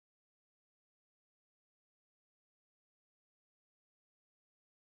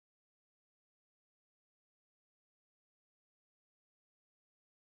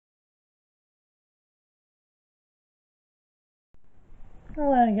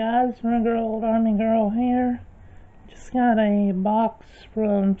Hello guys, regular old army girl here. Just got a box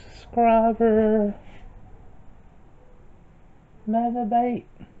from subscriber Megabait.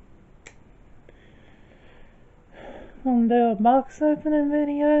 I'm gonna do a box opening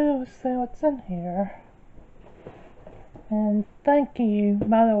video, see what's in here. And thank you,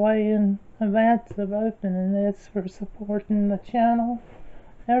 by the way, in advance of opening this for supporting the channel.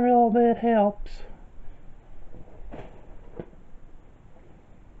 Every little bit helps.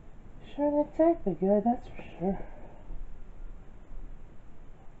 Sure, the tape be good, that's for sure.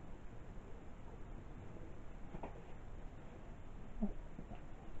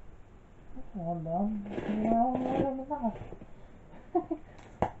 Well done.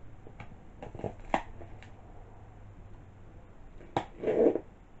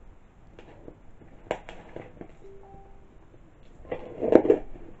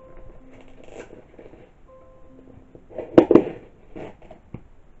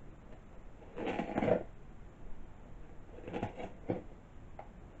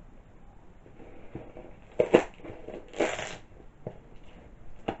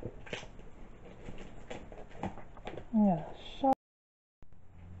 Yeah, sure.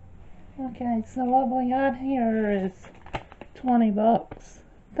 Okay, so what we got here is 20 bucks.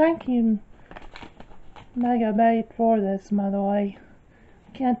 Thank you, Megabait, for this, by the way.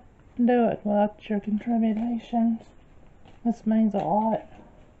 Can't do it without your contributions. This means a lot.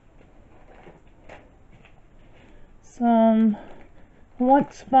 Some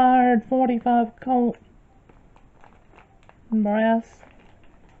once fired 45 Colt brass.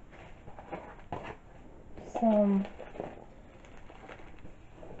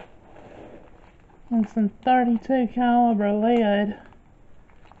 And some 32 caliber lead.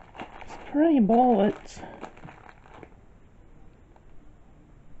 It's pretty bullets.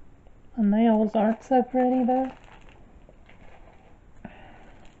 The nails aren't so pretty though.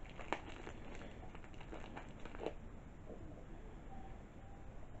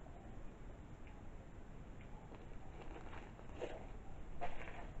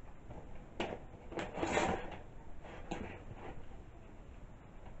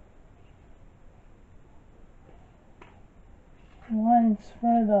 One's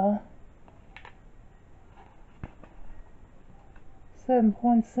for the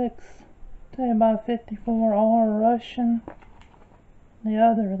 7.6 2x54R Russian. The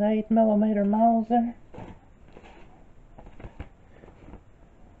other, the 8mm Mauser.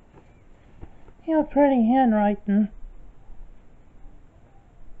 Yeah, pretty handwriting.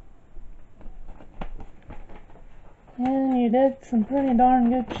 And you did some pretty darn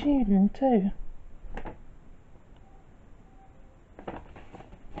good shooting too.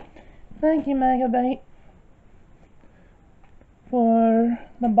 Thank you, Megabait, for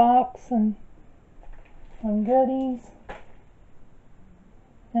the box and some goodies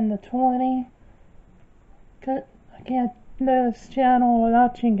and the 20. I can't do this channel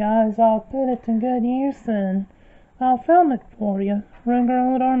without you guys. I'll put it to good use and I'll film it for you. Regular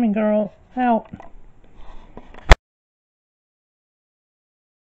old army girl out.